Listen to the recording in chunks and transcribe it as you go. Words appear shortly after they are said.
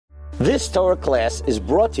This Torah class is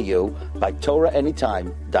brought to you by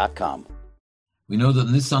TorahAnytime.com. We know that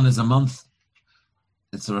Nisan is a month.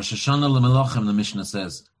 It's a Rosh Hashanah l'Melachim, the Mishnah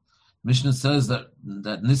says. Mishnah says that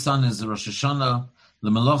Nisan is a Rosh Hashanah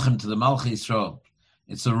l'Melachim, to the Malchei Yisrael.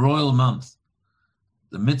 It's a royal month.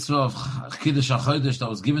 The mitzvah of Kiddush HaChodesh that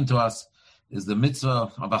was given to us is the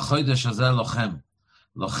mitzvah of HaChodesh Hazeh Lochem.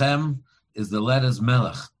 Lochem is the letters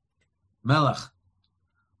Melech. Melech.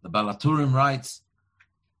 The Baal HaTurim writes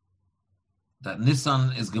that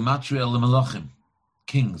Nisan is Gematria l'Melachim,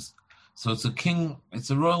 kings. So it's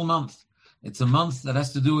a royal month. It's a month that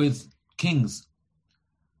has to do with kings.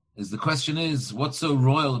 The question is, what's so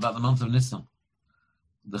royal about the month of Nisan?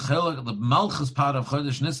 The Malchus part of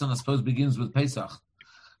Chodesh Nisan, I suppose, begins with Pesach.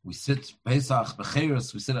 We sit Pesach,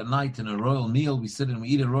 Becheres, we sit at night in a royal meal, we sit and we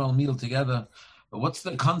eat a royal meal together. But what's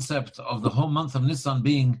the concept of the whole month of Nisan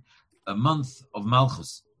being a month of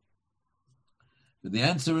Malchus? But the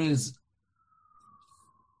answer is,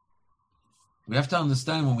 we have to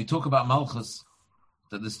understand when we talk about Malchus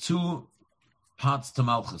that there's two parts to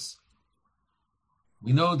Malchus.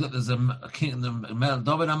 We know that there's a king, David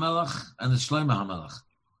HaMelech and the Shlomo HaMelech.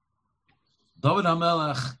 David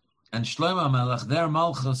HaMelech and Shlomo HaMelech, their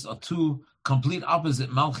Malchus are two complete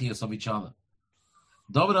opposite Malchias of each other.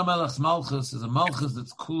 David HaMelech's Malchus is a Malchus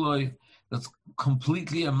that's kuloi, that's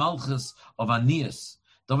completely a Malchus of Anias.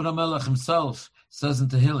 David HaMelech himself says in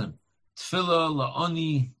Tehillim, Tfilah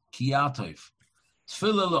la'oni kiyatov.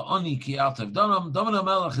 Tfilah la'oni kiyatov. David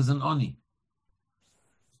HaMelech is an Oni.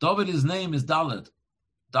 David, his name is Dalet.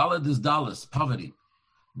 Dalet is Dalis, poverty.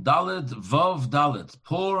 Dalet, Vav, Dalet,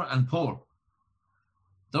 poor and poor.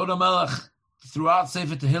 David HaMelech, throughout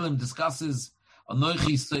Sefer Tehillim, discusses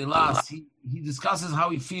Anochi Seilas. He discusses how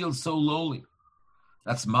he feels so lowly.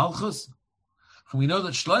 That's Malchus. And we know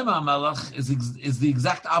that Shlomo HaMelech is the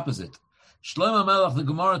exact opposite. Shlomo HaMelech, the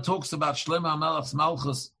Gemara talks about Shlomo HaMelech's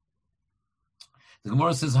Malchus. The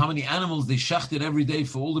Gemara says how many animals they shechted every day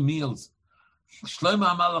for all the meals. Shlomo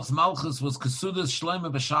HaMelech's Malchus was Kesudas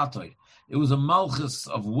Shlomo B'Shatoi. It was a Malchus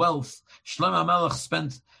of wealth. Shlomo HaMelech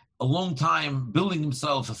spent a long time building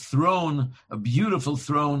himself a throne, a beautiful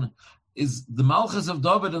throne. Is the Malchus of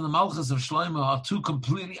David and the Malchus of Shlomo are two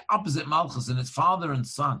completely opposite Malchus, and it's father and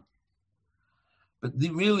son. But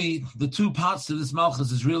the two parts to this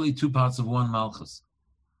Malchus is really two parts of one Malchus.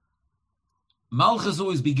 Malchus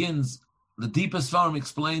always begins. The deepest form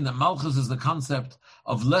explained that Malchus is the concept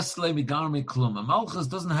of lesle migarme klum. A Malchus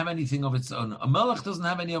doesn't have anything of its own. A Melech doesn't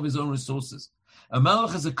have any of his own resources. A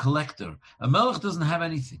Melech is a collector. A Melech doesn't have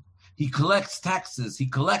anything. He collects taxes. He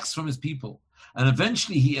collects from his people. And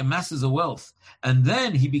eventually he amasses a wealth. And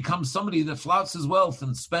then he becomes somebody that flouts his wealth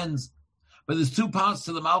and spends. But there's two parts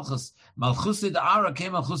to the Malchus. Malchus da'ara ke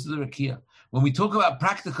Malchus da'rakia. When we talk about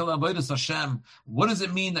practical avodas Hashem, what does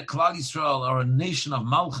it mean that Klal Yisrael are a nation of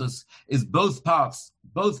Malchus? Is both parts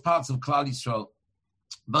of Klal Yisrael,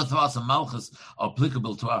 both parts of Malchus are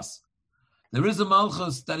applicable to us. There is a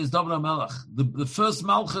Malchus that is David HaMelech. The first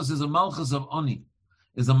Malchus is a Malchus of Oni,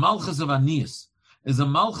 is a Malchus of Anias, is a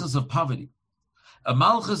Malchus of poverty. A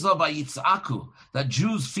Malchus of Yitz'aku, that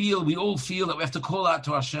Jews feel, we all feel that we have to call out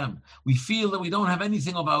to Hashem. We feel that we don't have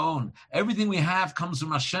anything of our own. Everything we have comes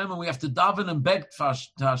from Hashem, and we have to daven and beg to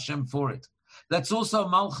Hashem for it. That's also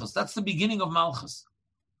Malchus. That's the beginning of Malchus.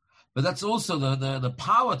 But that's also the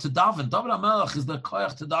power to daven. David HaMelech is the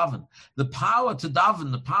koyach to daven. The power to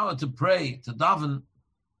daven, the power to pray, to daven,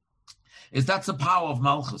 that's the power of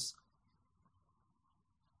Malchus.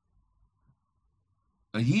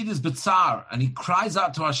 A Yid is B'tzar, and he cries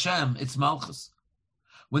out to Hashem, it's Malchus.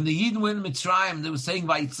 When the Yid went in Mitzrayim, they were saying,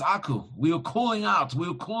 Vayitzaku, we were calling out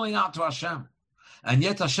to Hashem. And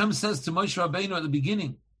yet Hashem says to Moshe Rabbeinu at the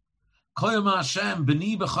beginning, Koyama Hashem,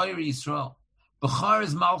 B'ni B'chayri Yisrael. B'char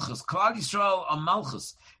is Malchus. Klal Yisrael are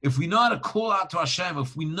Malchus. If we know how to call out to Hashem,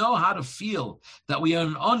 if we know how to feel that we are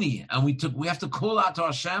an Oni, and we have to call out to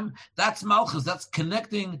Hashem, that's Malchus. That's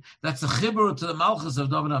connecting, that's a chibur to the Malchus of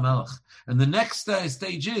David HaMelech. And the next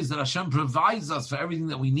stage is that Hashem provides us for everything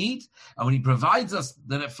that we need, and when He provides us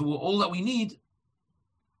for all that we need,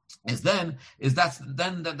 that's the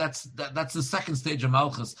second stage of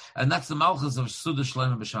Malchus, and that's the Malchus of Suda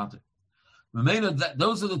Shlomo B'Shatoi.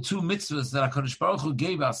 Those are the two mitzvahs that HaKadosh Baruch Hu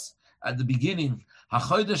gave us at the beginning,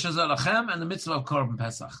 HaChodesh Hazeh Lochem and the mitzvah of Korban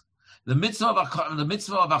Pesach. The mitzvah of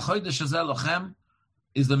HaChodesh Hazeh Lochem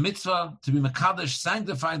is the mitzvah to be Mekadosh,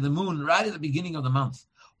 sanctify the moon right at the beginning of the month.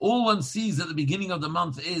 All one sees at the beginning of the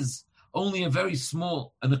month is only a very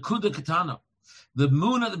small, an Akuda Katana. The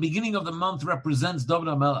moon at the beginning of the month represents David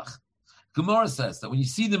HaMelech. Gemara says that when you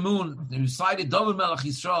see the moon, you recited David Melech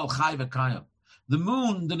Yisrael Chai V'Kayim. The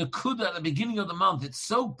moon, the Nakuda at the beginning of the month, it's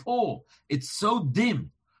so poor, it's so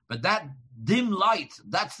dim. But that dim light,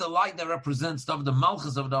 that's the light that represents the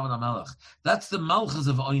Malchus of David HaMelech. That's the Malchus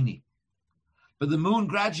of Oini. But the moon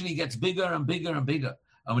gradually gets bigger and bigger and bigger.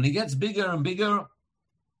 And when it gets bigger and bigger,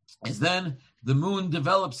 is then the moon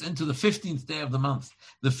develops into the 15th day of the month.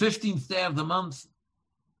 The 15th day of the month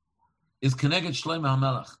is Keneged Shlomo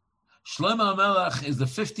HaMelech. Shlomo HaMelech is the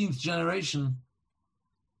 15th generation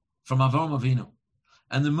from Avraham Avinu.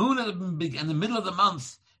 And the moon in the middle of the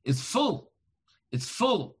month is full. It's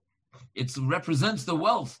full. It represents the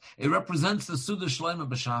wealth. It represents the Suda Shlomo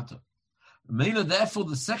B'Shata. Therefore,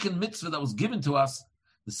 the second mitzvah that was given to us,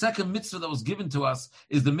 is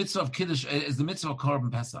the mitzvah of Kiddush, is the mitzvah of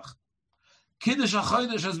Korban Pesach. Kiddush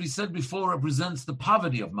HaChodesh, as we said before, represents the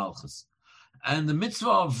poverty of Malchus. And the mitzvah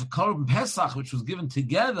of Korban Pesach, which was given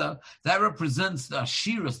together, that represents the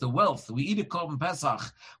Ashiras, the wealth. We eat a Korban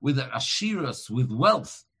Pesach with Ashiras, with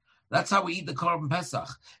wealth. That's how we eat the Korban Pesach.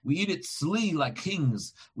 We eat it sli like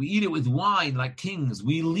kings. We eat it with wine like kings.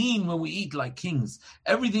 We lean when we eat like kings.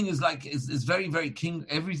 Everything is very, very king.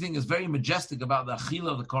 Everything is very majestic about the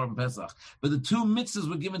achila of the Korban Pesach. But the two mitzvahs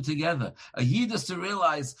were given together. A yid has to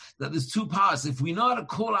realize that there's two parts. If we know how to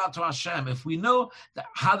call out to Hashem, if we know that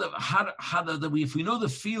if we know the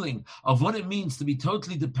feeling of what it means to be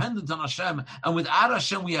totally dependent on Hashem, and without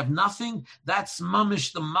Hashem we have nothing, that's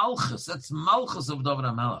mamish the malchus. That's malchus of David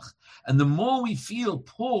HaMelech. And the more we feel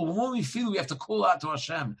poor, the more we feel we have to call out to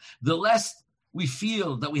Hashem, the less we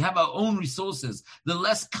feel that we have our own resources, the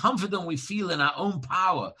less confident we feel in our own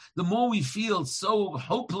power, the more we feel so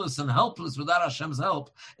hopeless and helpless without Hashem's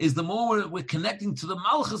help, is the more we're connecting to the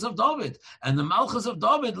Malchus of David. And the Malchus of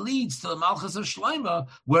David leads to the Malchus of Shlomo,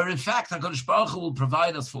 where in fact HaKadosh Baruch Hu will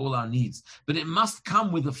provide us for all our needs. But it must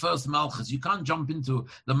come with the first Malchus. You can't jump into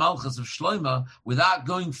the Malchus of Shlomo without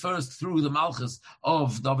going first through the Malchus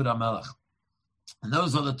of David HaMelech. And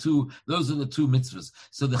those are the two mitzvahs.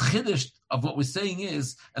 So the chiddush of what we're saying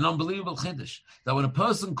is an unbelievable chiddush, that when a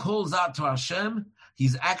person calls out to Hashem,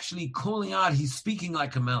 he's actually calling out, he's speaking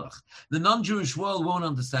like a melech. The non-Jewish world won't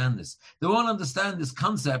understand this. They won't understand this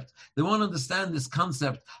concept. They won't understand this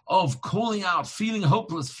concept of calling out, feeling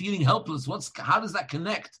hopeless, feeling helpless. How does that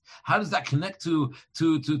connect? How does that connect to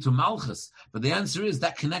Malchus? But the answer is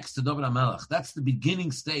that connects to David HaMelech. That's the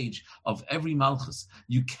beginning stage of every Malchus.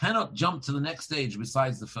 You cannot jump to the next stage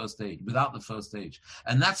besides the first stage, without the first stage.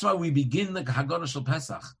 And that's why we begin the Haggadah Shel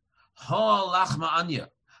Pesach. Ha lachma anya.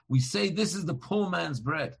 We say this is the poor man's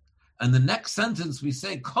bread. And the next sentence we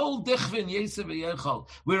say, Kol dichvin yeseh v'yechol.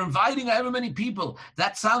 We're inviting however many people.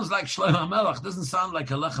 That sounds like Shlomo HaMelech. Doesn't sound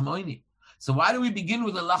like a lechem oini. So why do we begin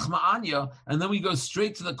with the lachma anya and then we go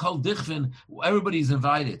straight to the Kol dichvin? Everybody's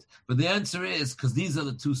invited. But the answer is because these are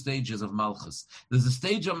the two stages of Malchus. There's a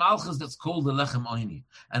stage of Malchus that's called the lechem oini.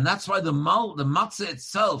 And that's why the matzah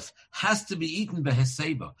itself has to be eaten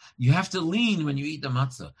beheseba. You have to lean when you eat the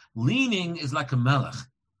matzah. Leaning is like a melech.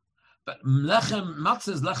 But matzah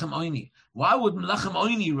is lechem oini. Why would lechem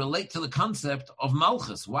oini relate to the concept of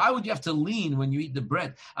malchus? Why would you have to lean when you eat the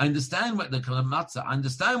bread? I understand what the matzah. I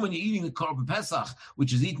understand when you're eating the korban pesach,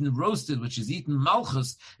 which is eaten roasted, which is eaten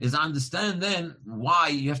malchus, is I understand then why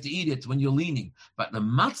you have to eat it when you're leaning. But the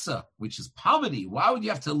matzah, which is poverty, why would you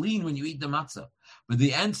have to lean when you eat the matzah? But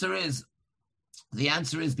the answer is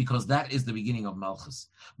because that is the beginning of Malchus.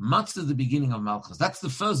 Matzah is the beginning of Malchus. That's the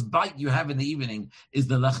first bite you have in the evening, is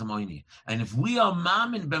the lechem oini. And if we are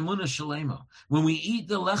mamin b'emunah shalema, when we eat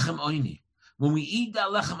the lechem oini, when we eat that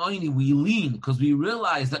lechem oini, we lean because we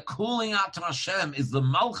realize that calling out to Hashem is the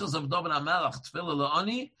Malchus of David HaMelech, Tefillah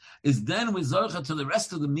La'ani, is then we zorcha to the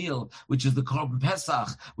rest of the meal, which is the Korban Pesach,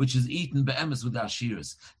 which is eaten be'emes with the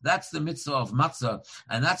Ashiras. That's the mitzvah of matzah,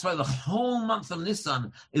 and that's why the whole month of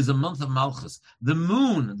Nisan is a month of Malchus. The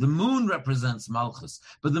moon represents Malchus,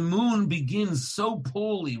 but the moon begins so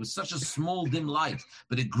poorly with such a small dim light,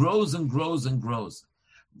 but it grows and grows and grows.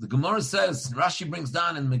 The Gemara says, Rashi brings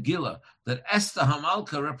down in Megillah, that Esther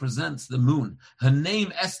Hamalka represents the moon. Her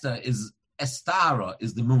name Esther is Estara,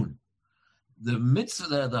 is the moon. The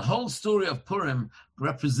mitzvah, the whole story of Purim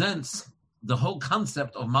represents the whole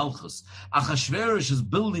concept of Malchus. Achashverosh is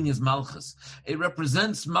building his Malchus. It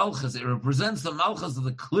represents Malchus. It represents the Malchus of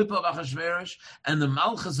the clip of Achashverosh and the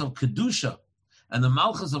Malchus of Kedusha. And the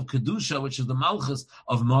Malchus of Kedusha, which is the Malchus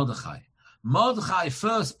of Mordechai. Mordechai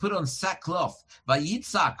first put on sackcloth. By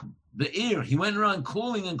Yitzhak, Be'er, he went around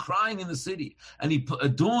calling and crying in the city, and he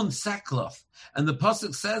adorned sackcloth. And the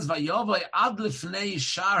pasuk says, "Vayovay ad lifnei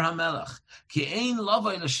shar hamelach, ki ein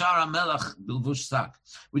lavay l'shar hamelach bilvush sak,"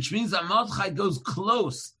 which means that Mordechai goes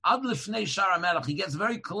close. Ad lifnei shar hamelach, he gets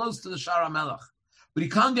very close to the shar hamelach. but he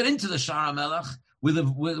can't get into the Shara Melech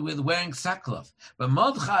with wearing sackcloth. But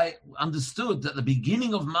Mordechai understood that the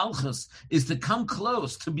beginning of Malchus is to come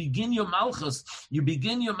close, to begin your Malchus. You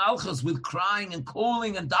begin your Malchus with crying and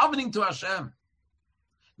calling and davening to Hashem.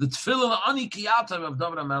 The Tefillah Ani Kiyata of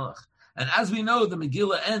David HaMelech. And as we know, the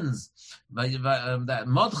Megillah ends that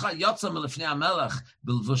Mordechai Yotza Melefnei HaMelech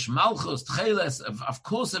Bilvush Malchus Tcheles. Of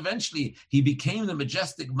course, eventually he became the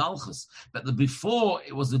majestic Malchus. But before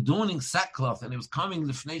it was adorning sackcloth, and it was coming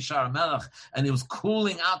Lefnei Shar HaMelech, and it was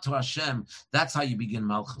calling out to Hashem. That's how you begin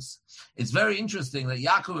Malchus. It's very interesting that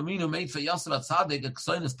Yaakov Aminu made for Yosef HaTzadik a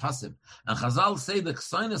Ksoinus Pasim, and Chazal say the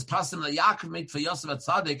Ksoinus Pasim that Yaakov made for Yosef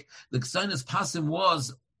HaTzadik, the Ksoinus Pasim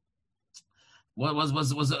was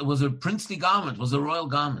a princely garment, was a royal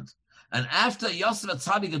garment. And after Yosef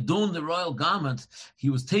HaTzadik adorned the royal garment, he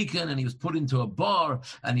was taken and he was put into a bar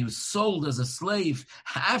and he was sold as a slave.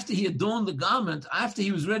 After he adorned the garment, after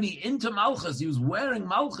he was ready into Malchus, he was wearing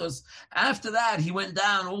Malchus. After that, he went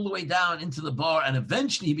down, all the way down into the bar, and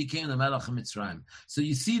eventually he became the Melech of Mitzrayim. So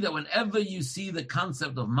you see that whenever you see the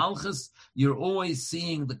concept of Malchus, you're always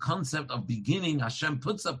seeing the concept of beginning. Hashem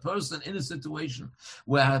puts a person in a situation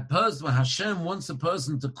where Hashem wants a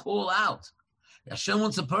person to call out. Hashem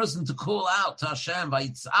wants a person to call out to Hashem by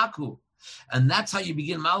Yitzhaku. And that's how you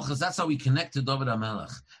begin Malchus. That's how we connect to David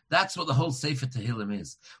HaMelech. That's what the whole Sefer Tehillim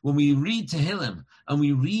is. When we read Tehillim and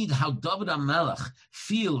we read how David HaMelech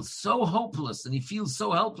feels so hopeless and he feels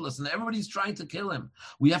so helpless and everybody's trying to kill him,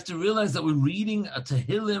 we have to realize that we're reading a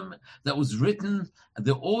Tehillim that was written.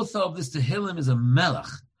 The author of this Tehillim is a Melech,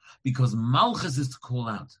 because Malchus is to call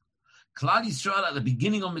out. Klal Yisrael at the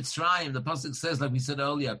beginning of Mitzrayim, the pasuk says, like we said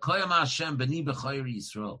earlier, Koyama Hashem b'ni b'chayri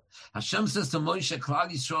Yisrael. Hashem says to Moshe,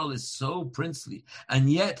 Klal Yisrael is so princely,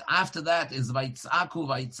 and yet after that is Vayitzaku,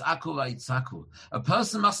 Vayitzaku, Vayitzaku. A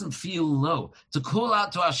person mustn't feel low. To call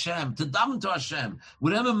out to Hashem, to daven to Hashem,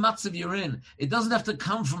 whatever matzav you're in, it doesn't have to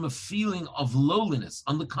come from a feeling of lowliness.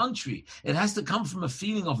 On the contrary, it has to come from a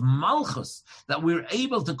feeling of malchus, that we're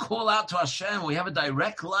able to call out to Hashem. We have a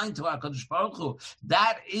direct line to HaKadosh Baruch Hu.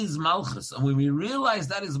 That is malchus. And when we realize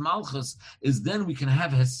that is Malchus, is then we can have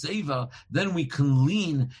Heseva, then we can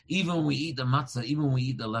lean even when we eat the matzah, even when we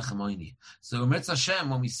eat the lechem oini. So Metz Hashem,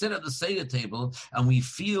 when we sit at the Seder table and we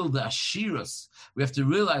feel the Ashiras, we have to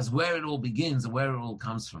realize where it all begins and where it all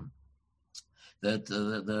comes from. That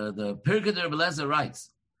the Pirkei Rebbe Eliezer writes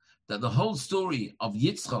that the whole story of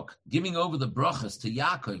Yitzchak giving over the brachas to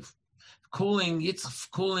Yaakov, calling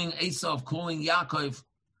Esav, calling Yaakov,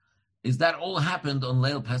 is that all happened on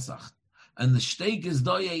Leil Pesach. And the Shtei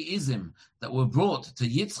Gezdoye Izim that were brought to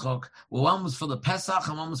Yitzchak, well, one was for the Pesach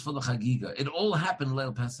and one was for the Chagiga. It all happened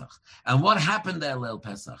Leil Pesach. And what happened there Leil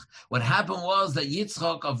Pesach? What happened was that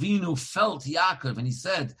Yitzchak Avinu felt Yaakov, and he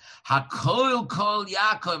said, HaKoil Kol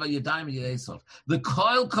Yaakov Yadayim Yesov. The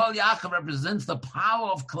Koil Kol Yaakov represents the power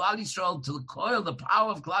of Klal Yisrael to the Koil, the power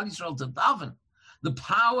of Klal Yisrael to daven. The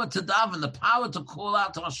power to daven, the power to call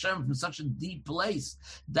out to Hashem from such a deep place.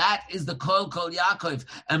 That is the Koil Kol Yaakov.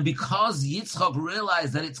 And because Yitzchak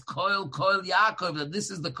realized that it's Koil Kol Yaakov, that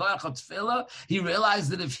this is the Koyach HaTfilah, he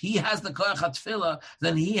realized that if he has the Koyach HaTfilah,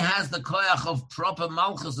 then he has the Koyach of proper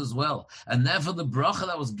Malchus as well. And therefore the bracha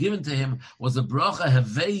that was given to him was a bracha,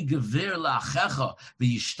 Hevei Gevir La'achecha,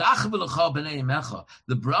 V'yishtach V'lecha B'nei Mecha.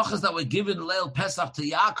 The brachas that were given Leil Pesach to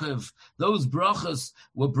Yaakov, those brachas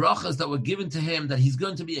were brachas that were given to him, that he's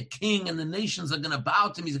going to be a king and the nations are going to bow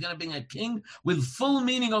to him. He's going to be a king with full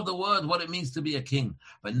meaning of the word, what it means to be a king.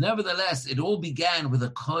 But nevertheless, it all began with a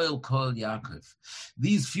Koil Kol Yaakov.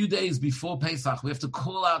 These few days before Pesach, we have to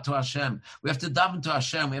call out to Hashem. We have to daven to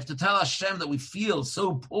Hashem. We have to tell Hashem that we feel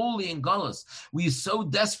so poorly in Golus. We are so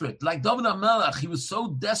desperate. Like David HaMelech, he was so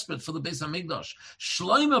desperate for the Beis HaMikdash.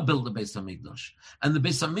 Shlomo built the Beis HaMikdash. And the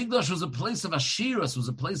Beis HaMikdash was a place of Ashiras, was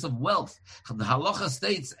a place of wealth. The halacha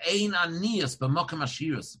states, Ein Anias b'mok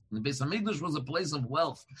Ashiras. The Beis HaMikdash was a place of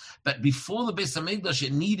wealth, but before the Beis HaMikdash,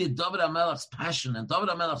 it needed David HaMelech's passion and David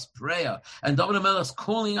HaMelech's prayer and David HaMelech's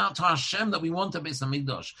calling out to Hashem that we want a Beis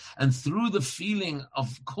HaMikdash. And through the feeling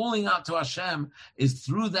of calling out to Hashem, is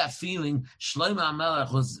through that feeling, Shlomo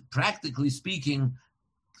HaMelech was, practically speaking,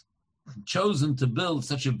 chosen to build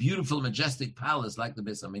such a beautiful, majestic palace like the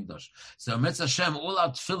Beis HaMikdash. So, Metz Hashem, all our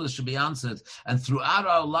tefillah should be answered, and throughout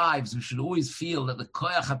our lives, we should always feel that the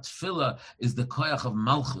koyach HaTefillah is the koyach of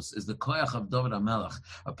Malchus, is the koyach of David HaMelech.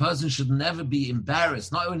 A person should never be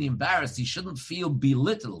embarrassed. Not only embarrassed, he shouldn't feel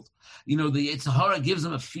belittled. You know, the Yetzer Hara gives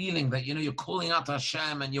him a feeling that, you know, you're calling out to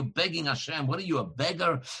Hashem and you're begging Hashem. What are you, a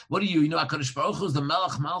beggar? What are you? You know, HaKadosh Baruch Hu is the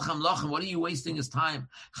Melech Malcham Lochem. What are you wasting his time?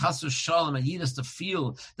 Chas v'shalom, and Yid has to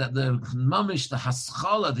feel that the mamish, the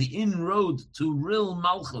haschala, the inroad to real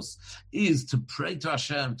malchus is to pray to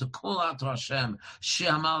Hashem, to call out to Hashem.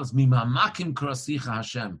 She'amals mimamakim krasicha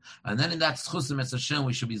Hashem. And then in that schusim es Hashem,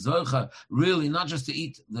 we should be zoicha, really not just to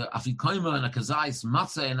eat the afikoima and a kazais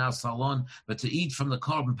matzah in our salon, but to eat from the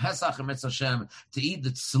korban pesach and Metz Hashem, to eat the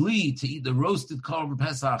tzli, to eat the roasted korban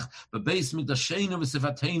pesach, but Beis Mikdashenu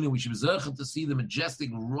v'sifatenu, we should be zoicha to see the majestic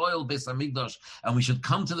royal Beis Hamikdash, and we should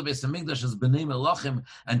come to the Beis Hamikdash as b'nei melachim,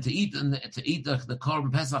 and to eat the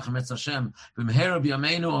korban pesach and Metz Hashem. B'mehera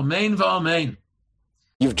b'yameinu, amen v'amen.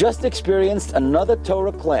 You've just experienced another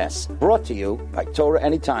Torah class brought to you by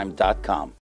TorahAnytime.com.